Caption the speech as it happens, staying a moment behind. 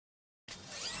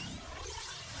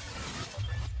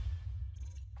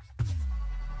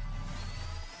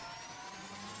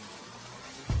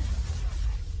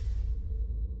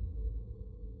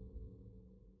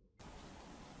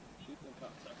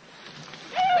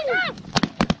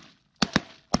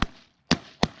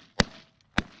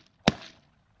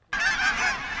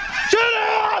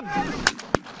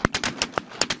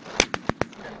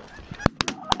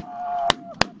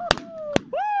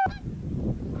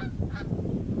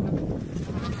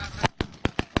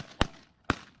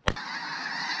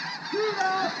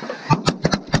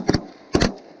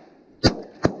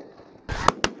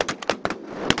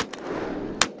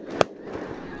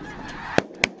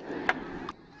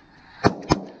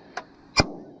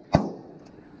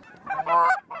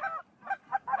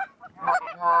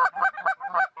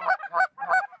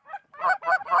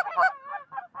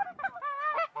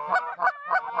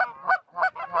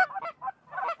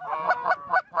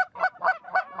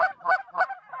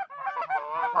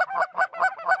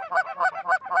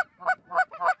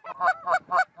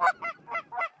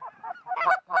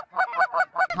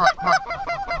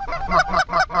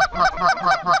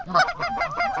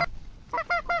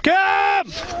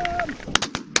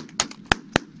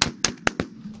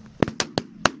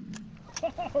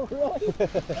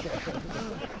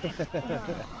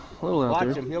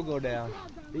Watch him, he'll go down.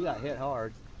 He got hit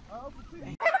hard.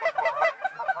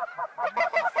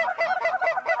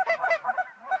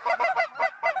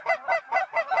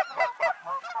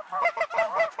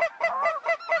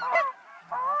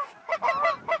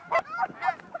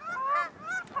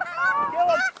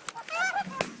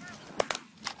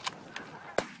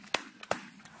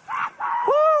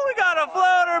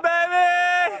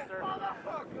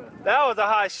 That was a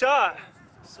high shot.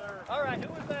 Sir. All right,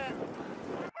 who was that?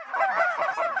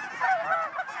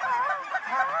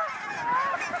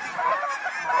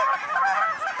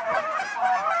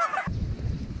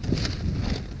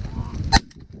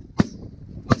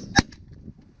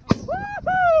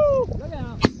 Woohoo! Look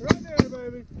out. Right there,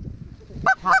 baby.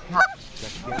 Got the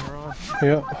camera on?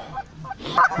 Yep.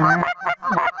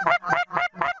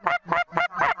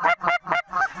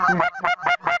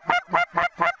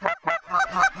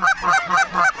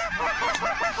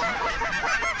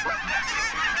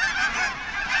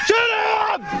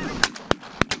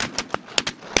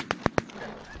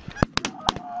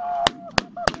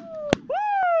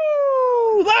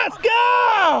 Let's go!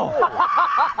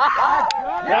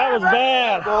 That was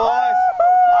bad.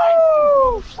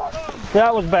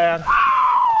 That was bad.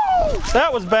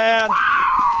 That was bad.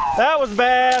 That was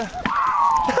bad.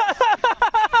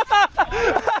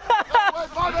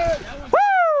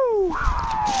 Woo!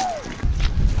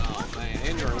 Oh man,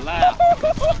 in your lap.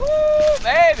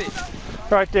 Baby!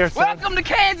 Right there, son. Welcome to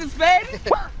Kansas, baby!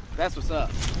 That's what's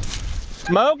up.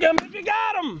 Smoke him if you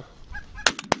got him.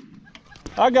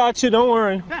 I got you, don't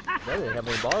worry. They didn't have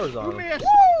any bars on them.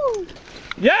 Woo!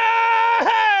 Yeah!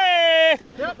 Hey!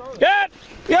 Yep!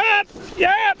 Yep!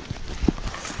 Yep!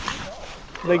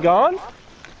 They gone?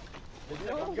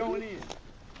 I'm going in.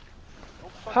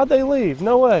 How'd they leave?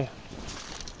 No way.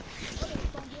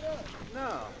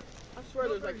 No. I swear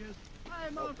there's like... Hey,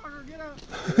 motherfucker, get up.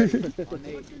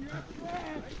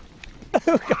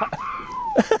 Oh, God.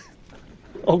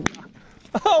 Oh, God.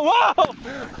 Oh,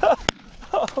 whoa!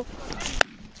 Oh.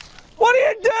 What are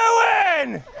you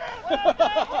doing?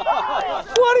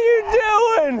 What are you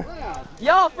doing?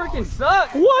 Y'all freaking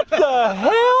suck! What the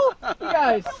hell? You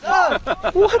guys suck!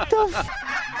 What the f?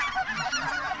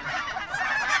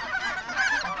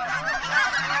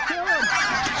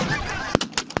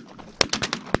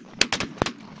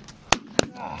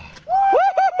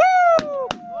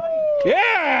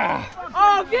 Yeah!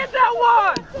 Oh, get that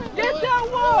one! Get that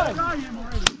one!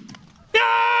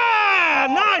 Yeah!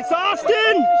 Nice,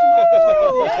 Austin!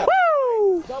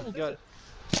 Woo!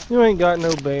 You ain't got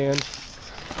no band.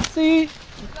 See,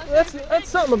 that's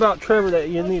something about Trevor that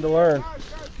you need to learn.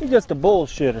 He's just a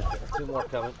bullshitter. Two more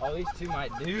coming. Oh, these two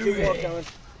might do Two more it. coming.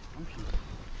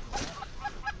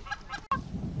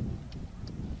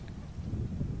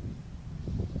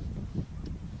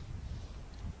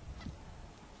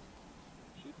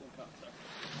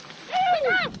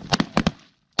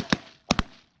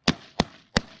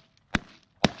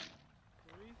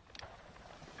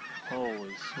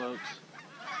 Holy smokes.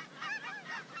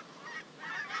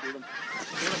 Shoot him.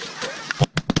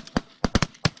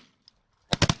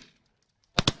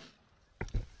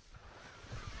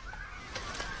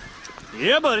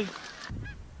 Yeah, buddy.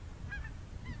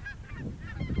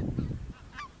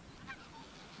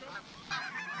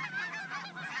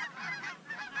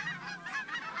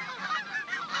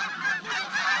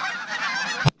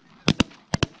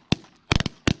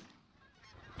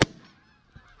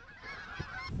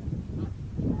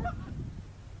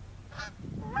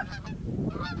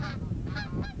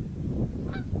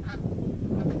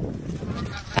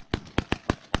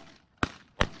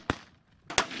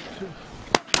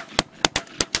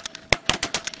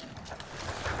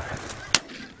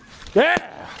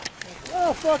 Yeah!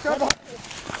 Oh, fuck.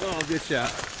 Oh, good shot.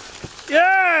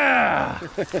 Yeah!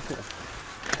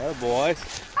 Oh, boys.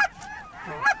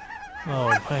 Oh,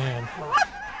 man.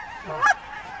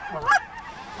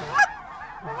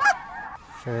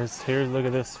 Here's, look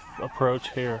at this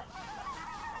approach here.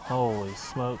 Holy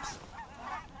smokes.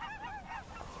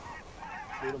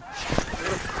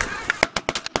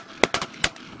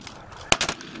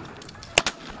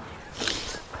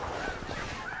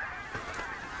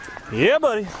 Yeah,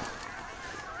 buddy.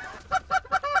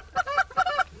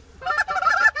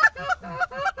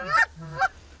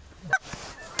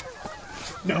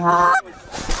 No.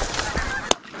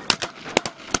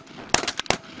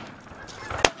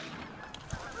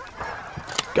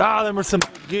 God, them are some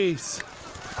big geese.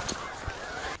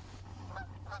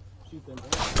 Shoot them.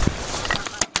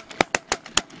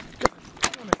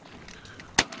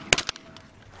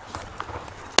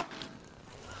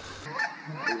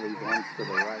 Leave one to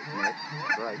the right,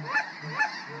 next, right.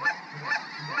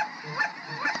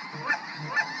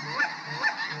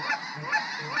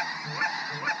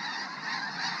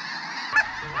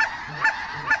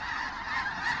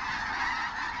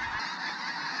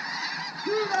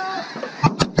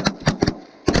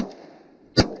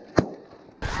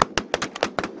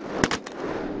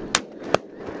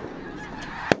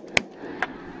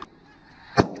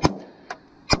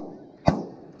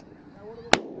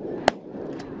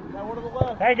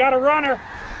 Hey, got a runner.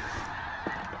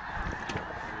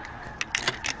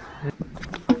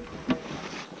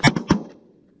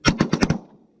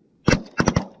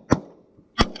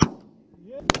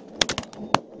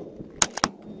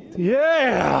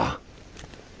 Yeah.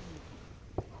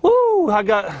 Woo! I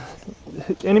got.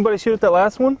 Anybody shoot at that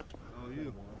last one? Oh,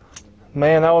 you.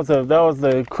 Man, that was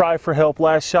the cry for help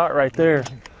last shot right there.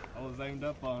 I was aimed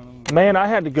up on him. Man, I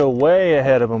had to go way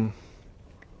ahead of him.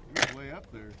 He was way up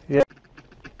there. Yeah.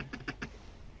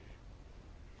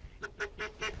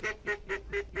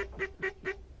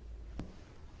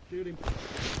 Shoot him.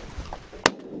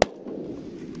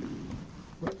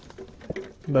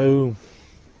 Boom.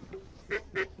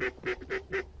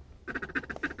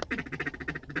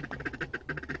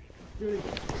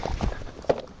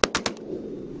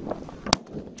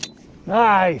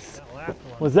 Nice.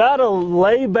 Was that a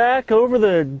layback over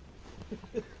the...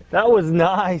 That was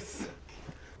nice.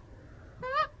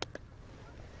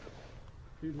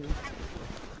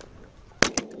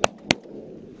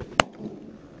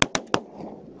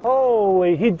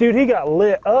 Holy, dude, he got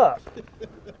lit up.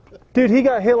 Dude, he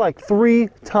got hit like 3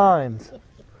 times.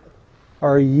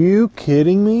 Are you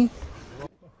kidding me?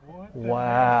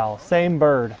 Wow, same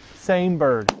bird, same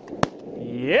bird.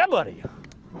 Yeah, buddy.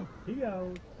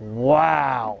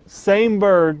 Wow, same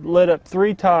bird lit up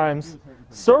 3 times.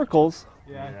 Circles,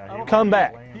 Yeah. come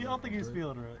back. I don't think he was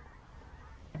feeling right.